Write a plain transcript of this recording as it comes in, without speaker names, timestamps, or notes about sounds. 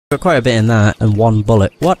Got quite a bit in that, and one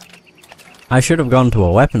bullet. What? I should have gone to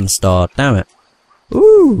a weapons store, damn it.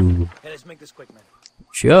 Ooh! Hey, let's make this quick, man.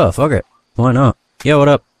 Sure, fuck it. Why not? Yo, what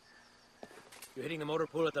up? You're hitting the motor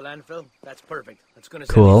pool at the landfill? That's perfect. That's gonna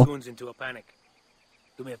send Cool. these goons into a panic.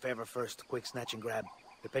 Do me a favor first, quick snatch and grab.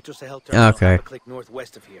 The Petrosahel terminal Okay. have a click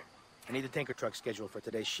northwest of here. I need a tanker truck scheduled for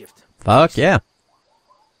today's shift. Fuck yeah.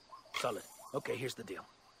 Solid. Okay, here's the deal.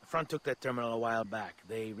 The front took that terminal a while back.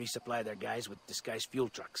 They resupply their guys with disguised fuel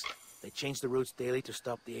trucks. They change the routes daily to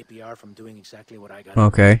stop the APR from doing exactly what I got.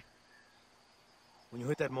 Okay. When you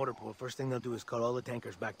hit that motor pool, first thing they'll do is call all the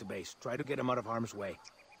tankers back to base. Try to get them out of harm's way.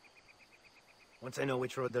 Once I know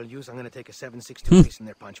which road they'll use, I'm gonna take a 7.62 piece in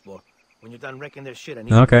their punch bowl. When you're done wrecking their shit, I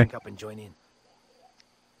need you to link up and join in.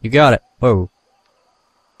 You got it. Whoa.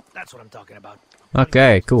 That's what I'm talking about.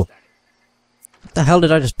 Okay, cool. What the hell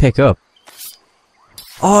did I just pick up?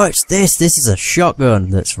 Oh, it's this! This is a shotgun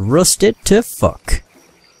that's rusted to fuck.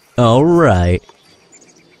 Alright.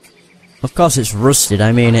 Of course it's rusted,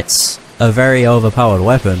 I mean it's a very overpowered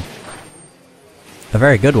weapon. A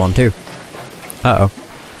very good one too. Uh-oh.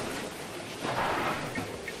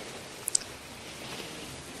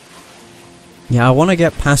 Yeah, I want to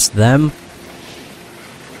get past them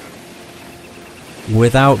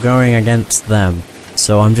without going against them.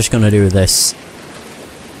 So I'm just gonna do this.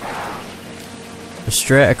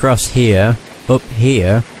 Straight across here, up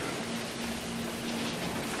here,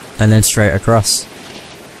 and then straight across.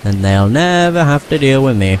 And they'll never have to deal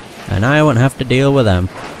with me, and I won't have to deal with them.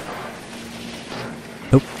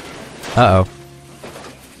 Oop. Uh-oh.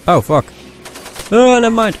 Oh, fuck. Oh,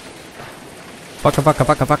 never mind. Fuck.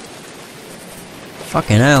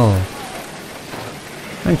 Fucking hell.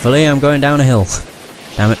 Thankfully, I'm going down a hill.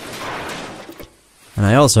 Damn it. And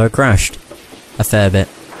I also crashed. A fair bit.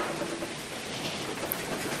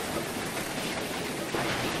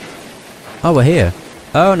 Oh, we're here.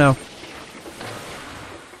 Oh, no.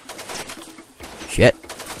 Shit.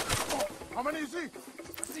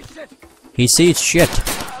 He sees shit.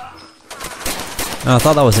 Oh, I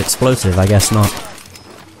thought that was explosive. I guess not.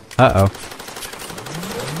 Uh-oh.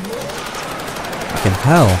 Fucking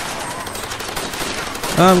hell.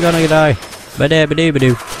 I'm gonna die.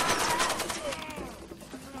 Ba-da-ba-doo-ba-doo.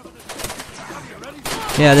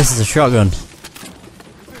 Yeah, this is a shotgun.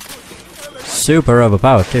 Super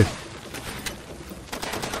overpowered, too.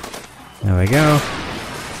 There we go.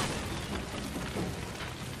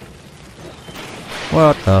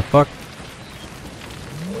 What the fuck?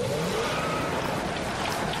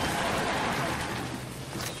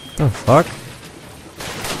 The fuck?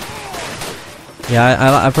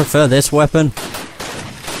 Yeah, I prefer this weapon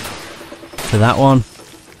to that one.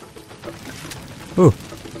 Ooh.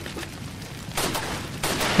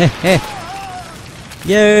 Heh heh.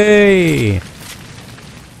 Yay!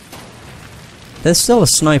 There's still a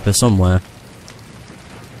sniper somewhere.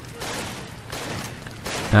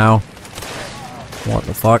 Ow. What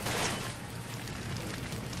the fuck?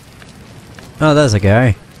 Oh, there's a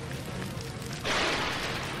guy.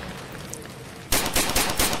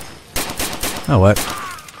 Oh, what?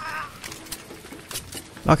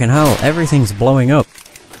 Fucking hell, everything's blowing up.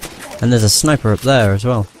 And there's a sniper up there as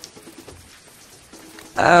well.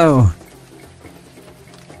 Oh!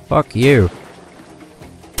 Fuck you.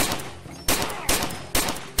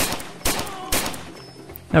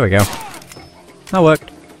 There we go. That worked.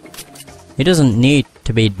 He doesn't need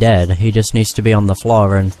to be dead, he just needs to be on the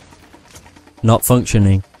floor and not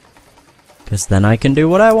functioning. Because then I can do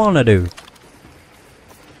what I want to do.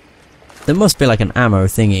 There must be like an ammo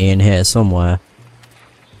thingy in here somewhere.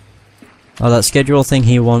 Oh, that schedule thing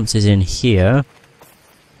he wants is in here.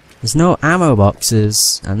 There's no ammo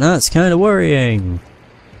boxes, and that's kind of worrying.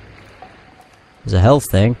 There's a health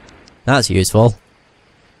thing. That's useful.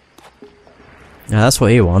 Yeah, that's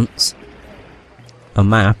what he wants. A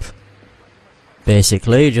map.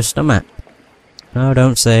 Basically, just a map. No,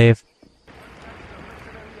 don't save.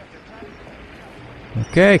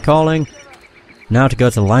 Okay, calling. Now to go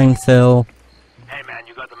to landfill. Hey man,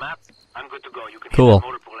 you got the map? I'm good to go. You can Cool. hit that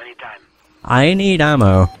motor pool anytime. I need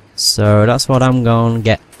ammo, so that's what I'm gonna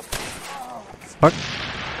get. Fuck.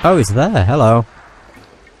 Oh, he's there. Hello.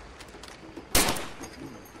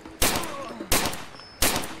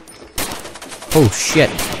 Oh shit.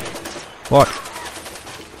 What?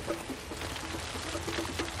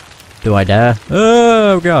 Do I dare?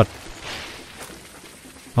 Oh god.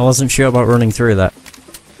 I wasn't sure about running through that.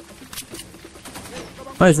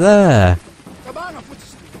 Oh, he's there.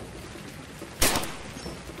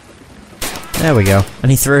 There we go.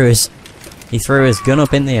 And he threw his gun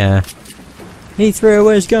up in the air. He threw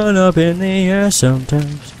his gun up in the air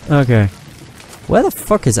sometimes. Okay. Where the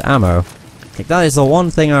fuck is ammo? Like, that is the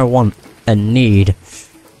one thing I want and need.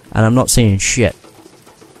 And I'm not seeing shit.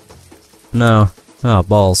 No. Oh,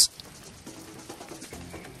 balls.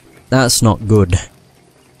 That's not good.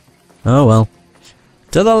 Oh well.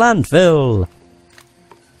 To the landfill!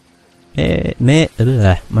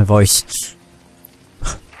 My voice.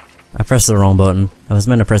 I pressed the wrong button. I was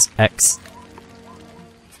meant to press X.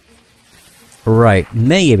 Right,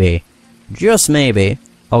 maybe. Just maybe.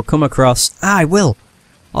 I'll come across... Ah, I will!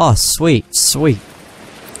 Oh, sweet, sweet.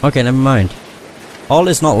 Okay, never mind. All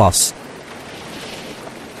is not lost.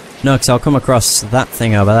 No, because I'll come across that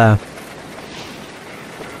thing over there.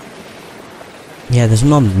 Yeah, there's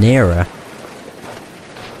none nearer.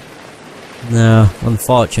 No,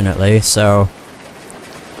 unfortunately, so...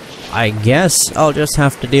 I guess I'll just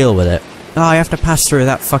have to deal with it. Oh, I have to pass through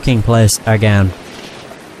that fucking place again.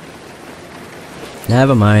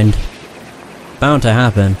 Never mind. Bound to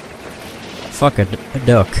happen. Fuck a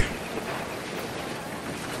duck.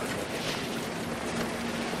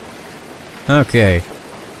 Okay.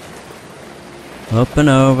 Up and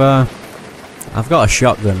over. I've got a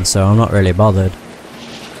shotgun, so I'm not really bothered.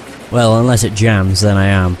 Well, unless it jams, then I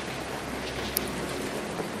am.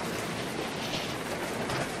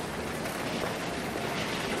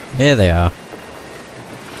 Here they are.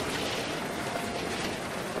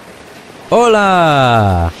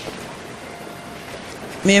 Hola!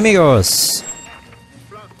 Mi amigos!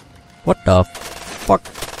 What the fuck?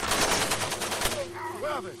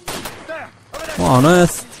 What on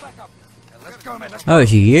earth? Oh,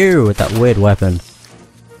 it's you with that weird weapon.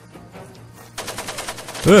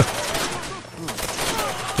 Ugh.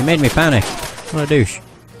 You made me panic. What a douche.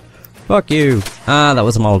 Fuck you. Ah, that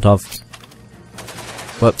was a Molotov.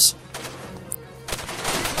 Whoops.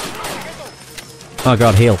 Oh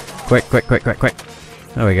god, heal. Quick, quick, quick, quick, quick.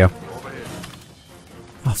 There we go.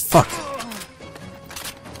 Oh, fuck.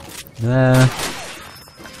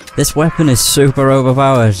 This weapon is super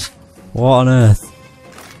overpowered. What on earth?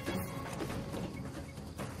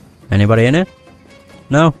 Anybody in it?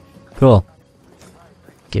 No? Cool.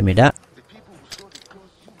 Give me that.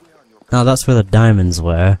 Oh, that's where the diamonds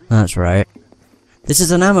were. That's right. This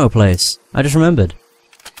is an ammo place. I just remembered.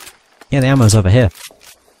 Yeah, the ammo's over here.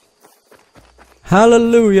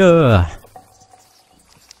 Hallelujah!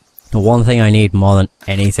 The one thing I need more than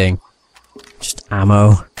anything. Just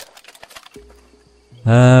ammo.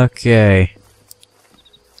 Okay.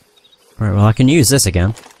 Right, well I can use this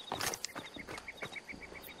again.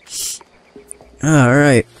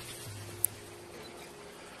 Alright.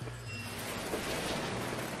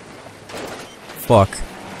 Fuck.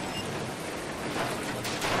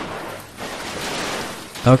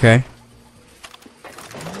 Okay.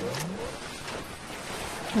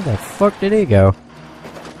 Where the fuck did he go?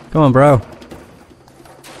 Come on, bro.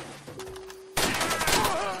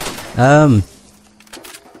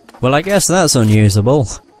 Well, I guess that's unusable.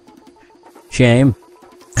 Shame.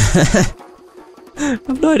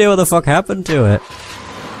 I've no idea what the fuck happened to it.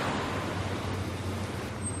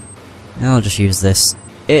 I'll just use this.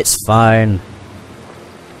 It's fine.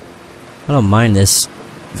 I don't mind this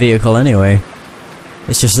vehicle anyway.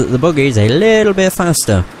 It's just that the buggy's a little bit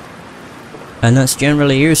faster. And that's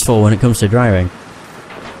generally useful when it comes to driving.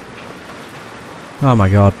 Oh my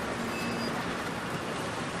god.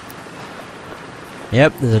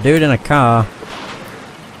 Yep, there's a dude in a car.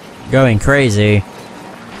 Going crazy.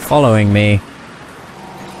 Following me.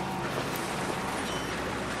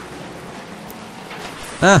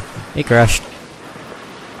 Ah! He crashed.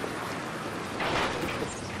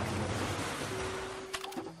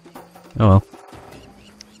 Oh well.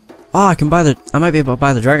 Oh, I can buy the... I might be able to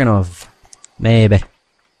buy the Dragonov. Maybe.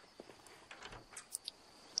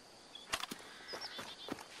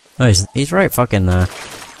 Oh, he's right fucking there.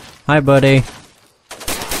 Hi, buddy.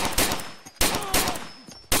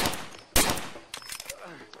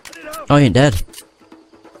 Oh, he ain't dead.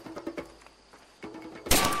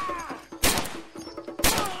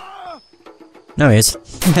 No, he is.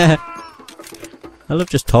 I love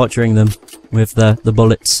just torturing them with the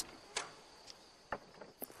bullets.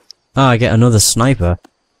 Ah, I get another sniper.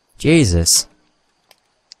 Jesus.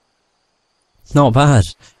 Not bad.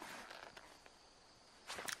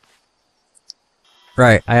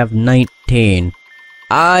 Right, I have 19.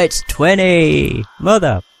 Ah, it's 20!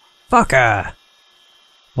 Motherfucker!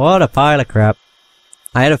 What a pile of crap.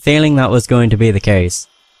 I had a feeling that was going to be the case.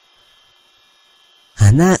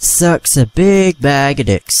 And that sucks a big bag of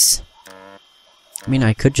dicks. I mean,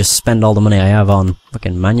 I could just spend all the money I have on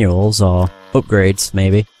fucking manuals or upgrades,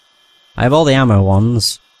 maybe. I have all the ammo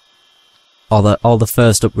ones. All the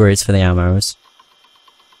first upgrades for the ammos.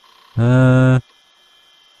 I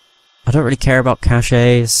don't really care about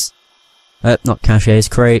caches. Not caches,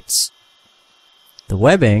 crates. The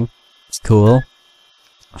webbing is cool.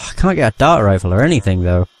 Oh, I can't get a dart rifle or anything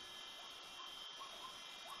though.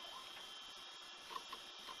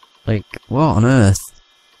 Like, what on earth?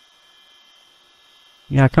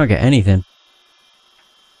 Yeah, I can't get anything.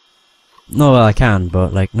 No, well I can,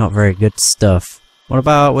 but like, not very good stuff. What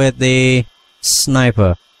about with the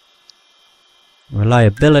sniper?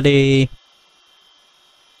 Reliability.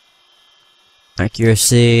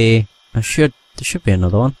 Accuracy. There should be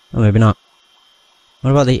another one. Oh, maybe not.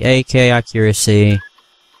 What about the AK accuracy?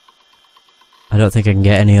 I don't think I can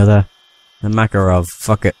get any other. The Makarov.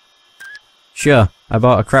 Fuck it. Sure, I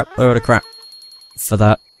bought a crap load of crap for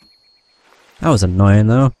that. That was annoying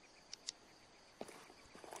though.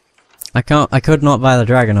 I could not buy the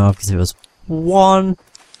Dragonov because it was one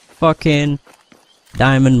fucking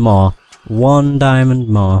diamond more. One diamond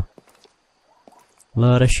more.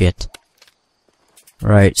 Load of shit.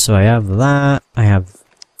 Right, so I have that. I have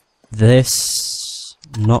this.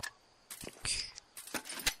 Not.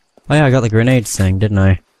 Oh yeah, I got the grenades thing, didn't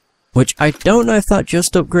I? Which I don't know if that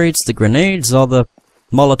just upgrades the grenades or the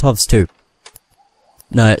Molotovs too.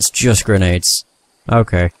 No, it's just grenades.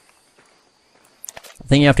 Okay. I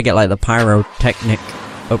think you have to get like the pyrotechnic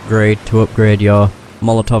upgrade to upgrade your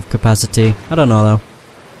Molotov capacity. I don't know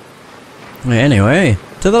though. Anyway,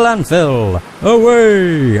 to the landfill!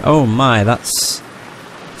 Away! Oh my, that's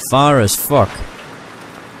far as fuck.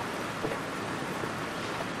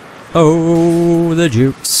 Oh, the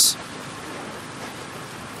jukes.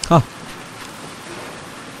 Huh.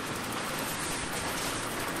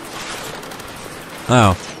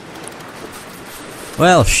 Oh.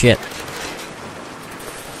 Well, shit.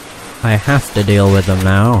 I have to deal with them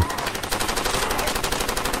now.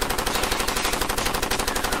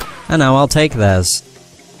 And now I'll take theirs.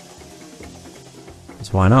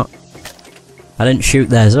 So why not? I didn't shoot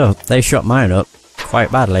theirs up, they shot mine up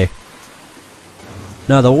quite badly.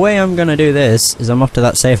 No, the way I'm gonna do this is I'm off to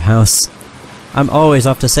that safe house. I'm always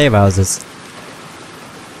off to safe houses.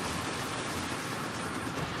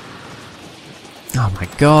 Oh my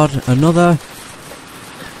god, another?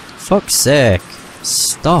 Fuck's sake.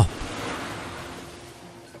 Stop.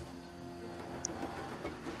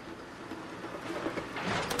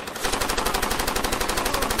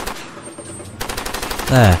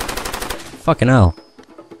 There. Fucking hell.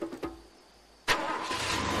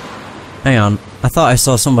 Hang on, I thought I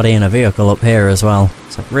saw somebody in a vehicle up here as well.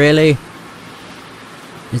 It's like, really?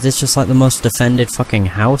 Is this just like the most defended fucking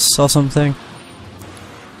house or something?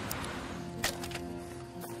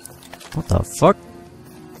 What the fuck?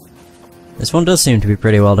 This one does seem to be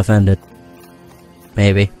pretty well defended.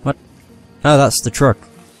 Maybe. What? Oh, that's the truck.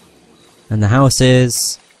 And the house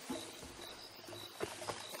is...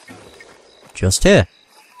 just here.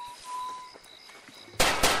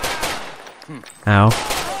 Ow.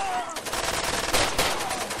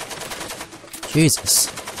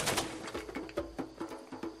 Jesus.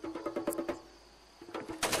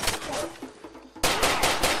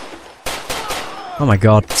 Oh my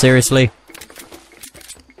god, seriously?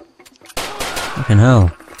 Fucking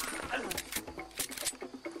hell.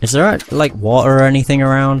 Is there like water or anything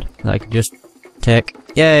around that I could just take?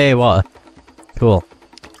 Yay, water. Cool.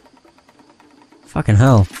 Fucking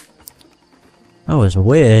hell. That was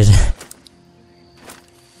weird.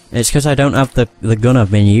 It's because I don't have the gun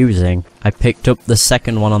I've been using. I picked up the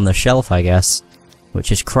second one on the shelf, I guess.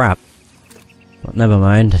 Which is crap. But never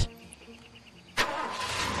mind.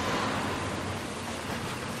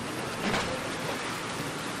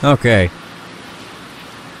 Okay.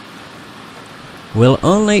 We'll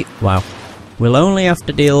only have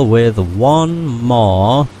to deal with one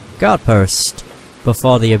more guard post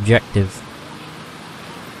before the objective.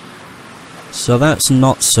 So that's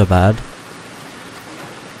not so bad.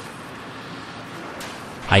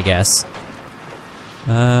 I guess.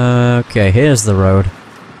 Okay, here's the road.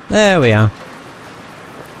 There we are.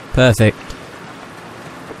 Perfect.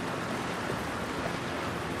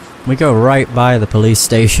 We go right by the police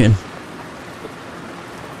station.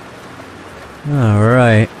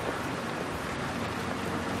 Alright.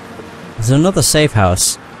 There's another safe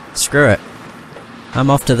house. Screw it. I'm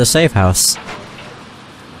off to the safe house.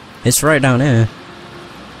 It's right down here.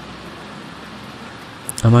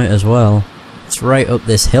 I might as well. It's right up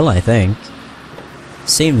this hill, I think.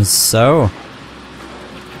 Seems so.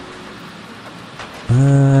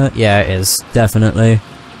 Yeah, it is. Definitely.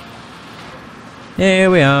 Here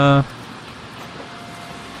we are.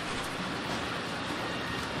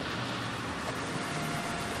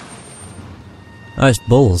 Oh, it's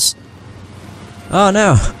bulls. Oh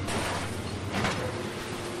no!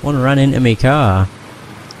 One ran into me car.